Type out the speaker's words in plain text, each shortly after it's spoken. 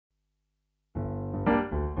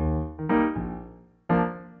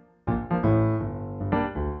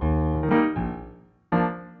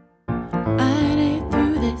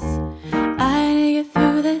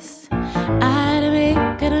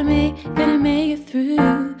make it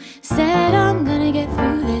through. Said I'm gonna get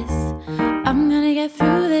through this. I'm gonna get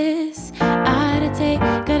through this.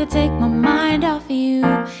 Gotta take my mind off of you.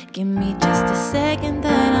 Give me just a second,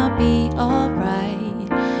 then I'll be alright.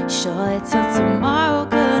 Sure, till tomorrow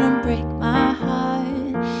couldn't break my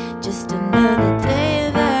heart. Just another day,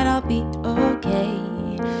 and then I'll be okay.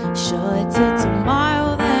 Sure, till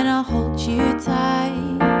tomorrow, then I'll hold you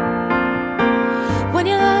tight. When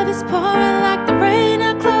your love is pouring like the rain,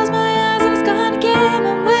 I close my eyes and it's gone again.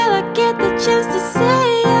 When will I get the chance to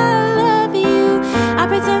say I love you? I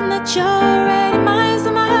pretend that you're already mine,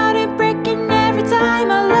 so my heart is breaking every time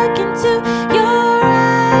I look into your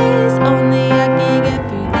eyes. Only I can get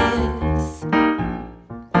through this.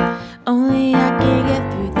 Only I can get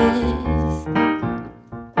through this.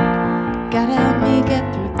 Gotta help me get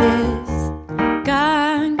through this.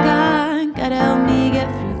 God, gotta help me get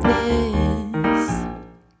through this.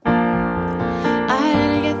 I had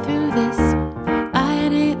to get through this. I had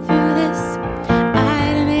to get through this. I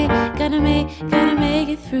had to gotta make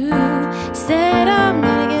it through. Said I'm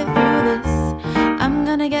gonna get through this. I'm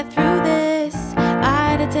gonna get through this.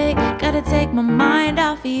 Gotta take my mind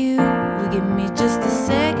off of you. Give me just a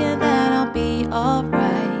second, then I'll be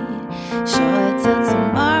alright. Sure, till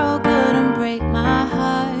tomorrow couldn't break my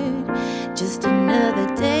heart. Just another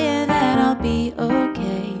day, and then I'll be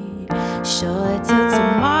okay. Sure, till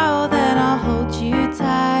tomorrow, then I'll hold you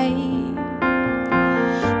tight.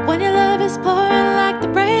 When your love is pouring like the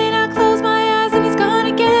rain, I close my eyes and it's gone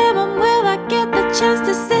again. When will I get the chance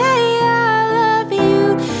to say I love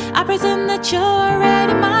you? I pretend that you're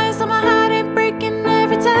already mine, so my heart ain't breaking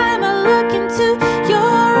every time I look into your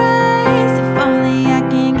eyes. If only I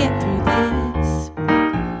can get through this.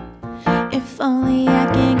 If only I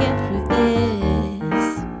can get through this.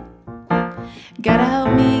 Gotta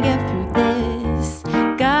help me get through this.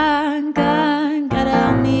 God, gotta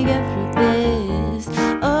help me get through this.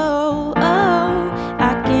 Oh,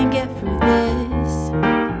 I can get through this.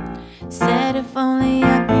 Said if only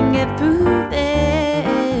I can get through this.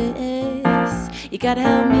 You gotta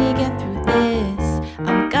help me get through